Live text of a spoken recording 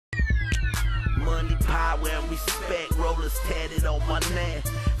money, power, and respect. Rollers tatted on my neck.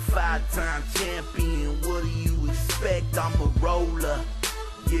 5-time champion, what do you expect? I'm a roller,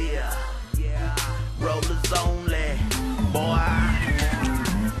 yeah. Rollers only, boy.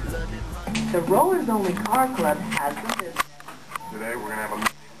 The Rollers Only Car Club has the business. Today we're going to have a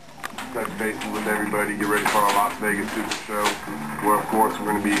touch bases with everybody, get ready for our Las Vegas Super Show, where of course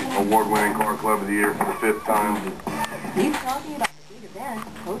we're going to be award-winning Car Club of the Year for the 5th time. He's talking about the big event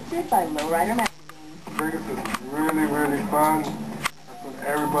hosted by Lowrider magazine. Vegas is really fun. That's when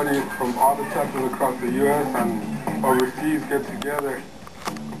everybody from all the chapters across the U.S. and overseas get together.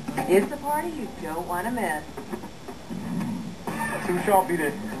 It's a party you don't want to miss. Super Show will be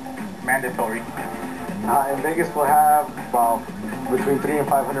mandatory. In Vegas we'll have about between 300 and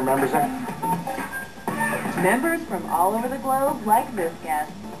 500 members in. Members from all over the globe like this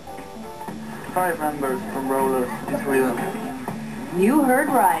guest. 5 members from ROLLERZ in Sweden. You heard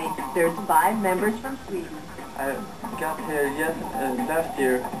right. There's 5 members from Sweden. I got here last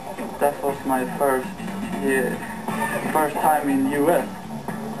year. That was my first time in US.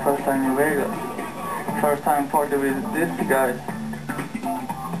 First time in Vegas. First time party with these guys.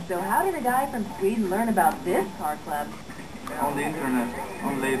 So how did a guy from Sweden learn about this car club? On the internet,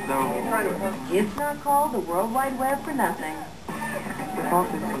 on Lowlife. It's not called the World Wide Web for nothing. Because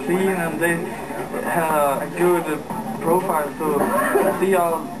it's clean and they have a good profile to see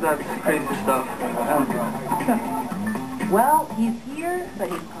all that crazy stuff. Well, he's here, but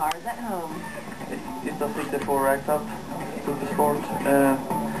his car's at home. It's a 64 racked up Super Sport.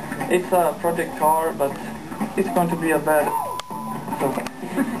 It's a project car, but it's going to be a bad.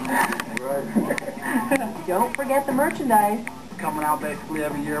 Don't forget the merchandise. Coming out basically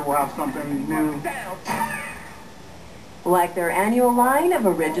every year, we'll have something new. Like their annual line of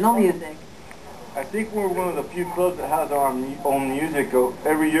original music. I think we're one of the few clubs that has our own music.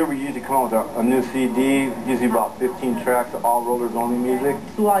 Every year we usually come out with a new CD, usually about 15 tracks of all Rollers Only music.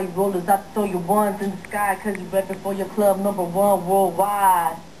 So all you rollers out to throw your ones in the sky, cause you're repping for your club #1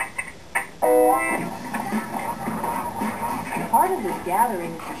 worldwide. Part of this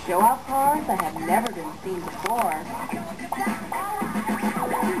gathering is to show off cars that have never been seen before.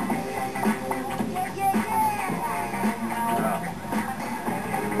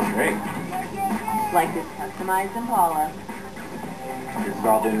 Great. Like this customized Impala. It's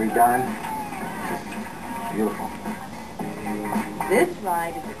all been redone. Just beautiful. This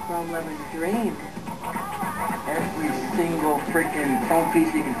ride is a chrome lover's dream. Every single freaking phone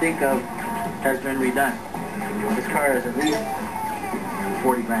piece you can think of has been redone. This car is at least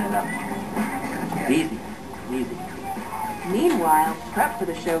 40 grand up. Easy. Meanwhile, prep for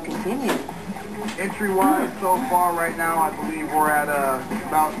the show continues. Entry-wise, so far right now, I believe we're at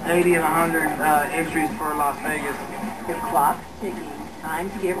about 80 and 100 entries for Las Vegas. The clock's ticking. Time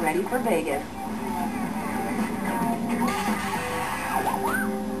to get ready for Vegas.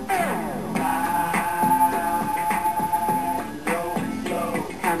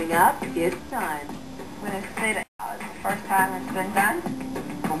 Coming up, it's time. When I say that it's the first time it's been done.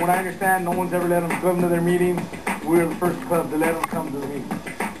 From what I understand, no one's ever let them come to their meetings. We're the first club to let them come to the meetings.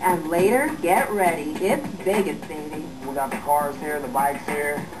 And later, get ready. It's Vegas, baby. We got the cars here, the bikes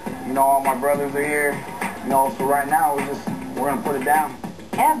here. You know, all my brothers are here. You know, so right now we're gonna put it down.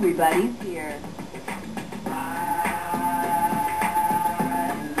 Everybody's here.